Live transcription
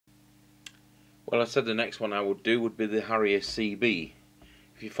Well, I said the next one I would do would be the Harrier CB.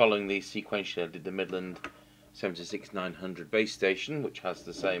 If you're following these sequentially, I did the Midland 76900 base station, which has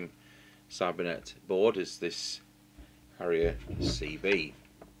the same Cybernet board as this Harrier CB.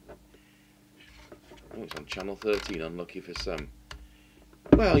 Oh, it's on channel 13, unlucky for some.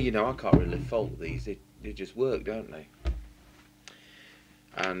 Well, you know, I can't really fault these, they just work, don't they?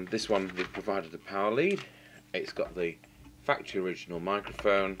 And this one, they've provided a power lead. It's got the factory original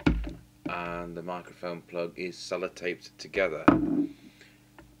microphone, and the microphone plug is sellotaped together.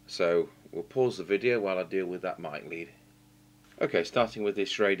 So we'll pause the video while I deal with that mic lead. Okay, starting with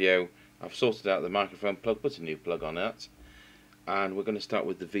this radio, I've sorted out the microphone plug, put a new plug on that, and we're going to start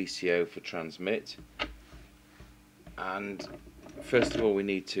with the VCO for transmit. And first of all, we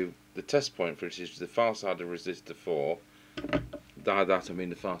need to, the test point for it is the far side of resistor 4. By that I mean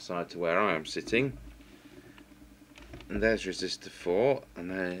the far side to where I am sitting. And there's resistor 4, and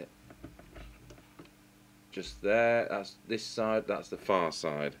there, just there, that's this side, that's the far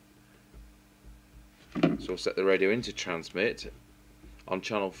side. So we'll set the radio into transmit on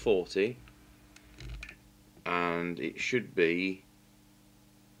channel 40, and it should be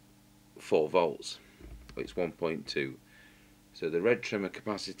 4 volts. It's 1.2. So the red trimmer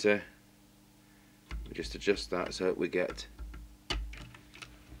capacitor, we just adjust that so that we get, I'm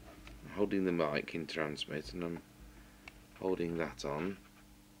holding the mic in transmit and I'm holding that on.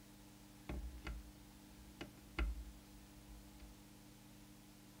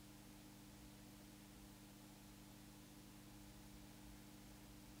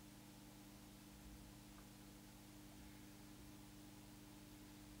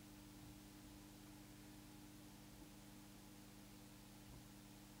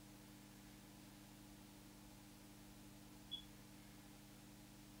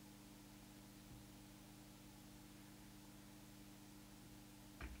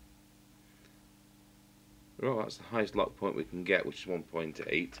 Well, that's the highest lock point we can get, which is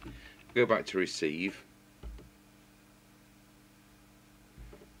 1.8. Go back to receive.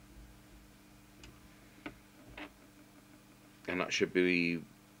 And that should be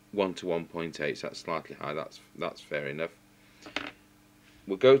 1 to 1.8, so that's slightly high, that's fair enough.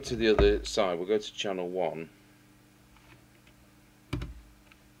 We'll go to the other side, we'll go to channel 1.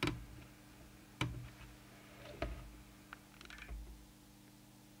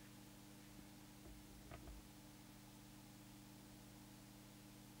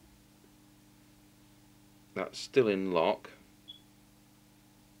 That's still in lock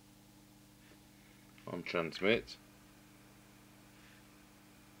on transmit,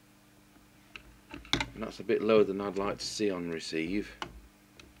 and that's a bit lower than I'd like to see on receive.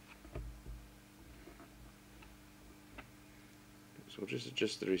 So we'll just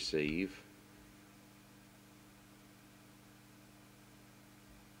adjust the receive.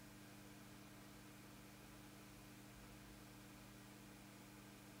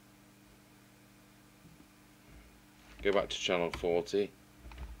 Go back to channel 40.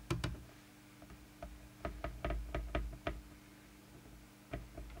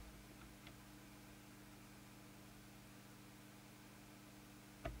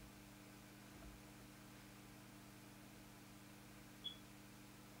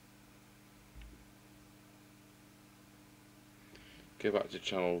 Go back to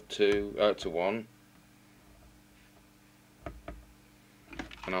channel 2, to 1.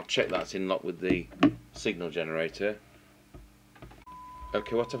 And I'll check that's in lock with the signal generator.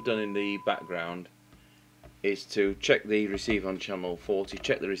 Okay, what I've done in the background is to check the receive on channel 40,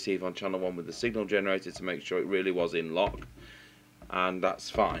 check the receive on channel 1 with the signal generator to make sure it really was in lock, and that's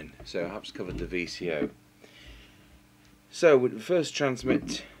fine. So I have covered the VCO. So with the first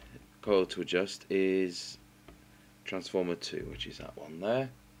transmit coil to adjust is transformer 2, which is that one there.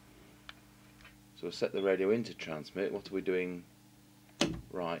 So we'll set the radio into transmit. What are we doing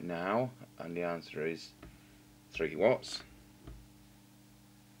right now? And the answer is 3 watts.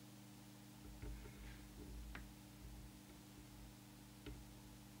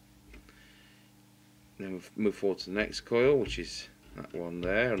 Then we'll move forward to the next coil, which is that one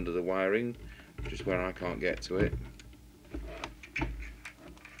there under the wiring, which is where I can't get to it.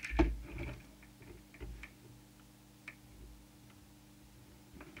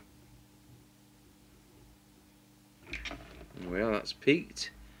 Well, that's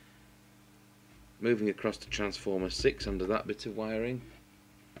peaked. Moving across to transformer 6 under that bit of wiring.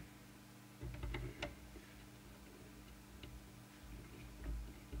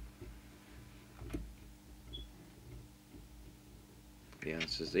 The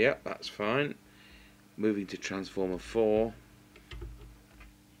answer is yep, that's fine. Moving to transformer 4.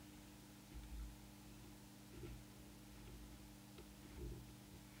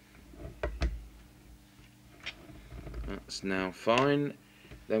 That's now fine.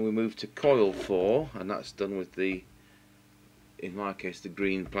 Then we move to coil 4, and that's done with the, in my case, the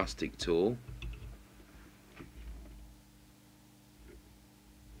green plastic tool.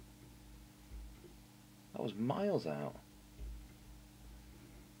 That was miles out.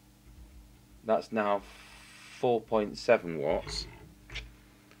 That's now 4.7 watts.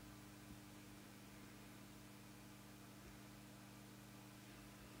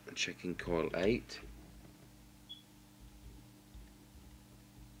 And checking coil 8.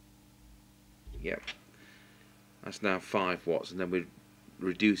 Yep. That's now 5 watts, and then we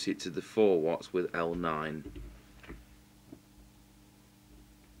reduce it to the 4 watts with L9.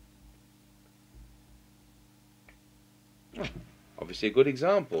 Oh, obviously a good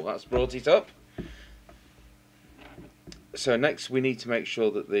example. That's brought it up. So next we need to make sure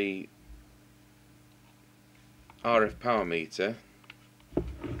that the RF power meter,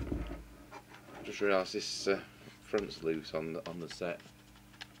 just realised this front's loose on the set.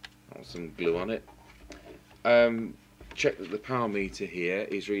 I'll some glue on it. Check that the power meter here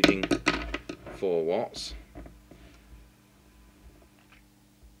is reading 4 watts.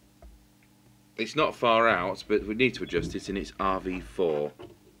 It's not far out, but we need to adjust it, and it's RV4.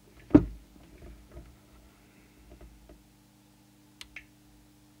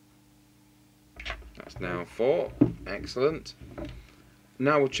 That's now 4. Excellent.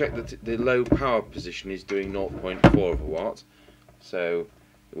 Now we'll check that the low power position is doing 0.4 of a watt. So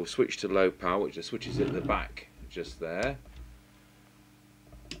we'll switch to low power, which the switch is at the back, just there.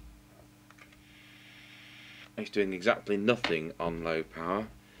 It's doing exactly nothing on low power.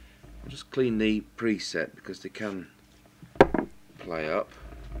 I'll just clean the preset because they can play up.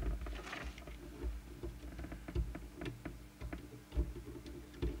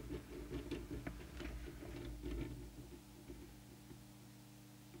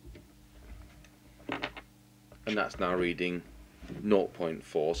 And that's now reading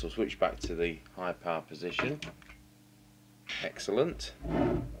 0.4, so switch back to the high power position. Excellent.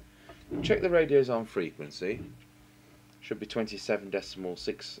 Check the radio's on frequency. Should be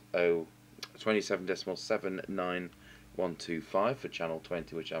 27.79125 for channel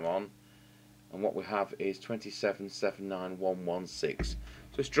 20, which I'm on, and what we have is 27.79116. So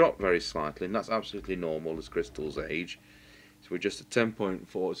it's dropped very slightly, and that's absolutely normal as crystal's age. So we're just a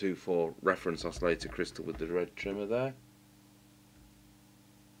 10.424 reference oscillator crystal with the red trimmer there.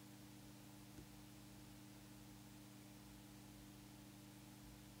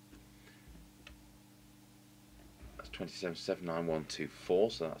 That's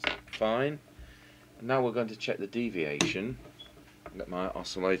 27.79124, so that's fine. And now we're going to check the deviation. Get my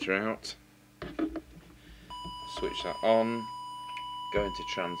oscillator out. Switch that on. Go into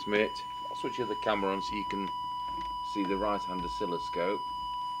transmit. I'll switch the other camera on so you can see the right hand oscilloscope,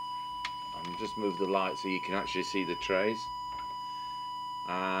 and just move the light so you can actually see the trays.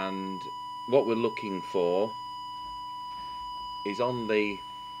 And what we're looking for is on the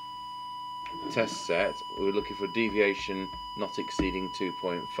test set, we're looking for a deviation not exceeding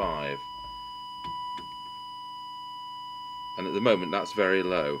 2.5, and at the moment that's very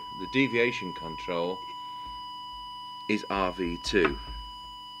low. The deviation control is RV2.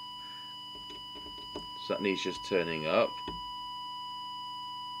 So that needs just turning up.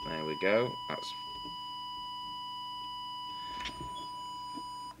 There we go.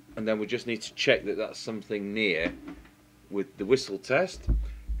 And then we just need to check that that's something near with the whistle test.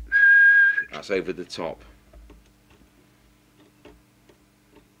 That's over the top.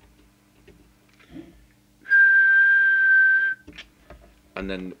 And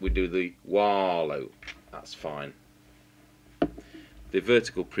then we do the wallow. That's fine. The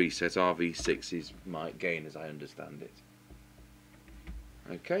vertical preset RV6 is my gain as I understand it.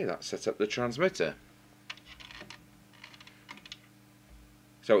 Okay, that sets up the transmitter.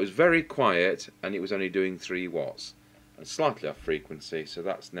 So it was very quiet and it was only doing 3 watts and slightly off frequency, so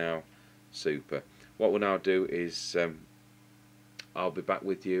that's now super. What we'll now do is I'll be back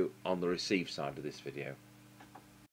with you on the receive side of this video.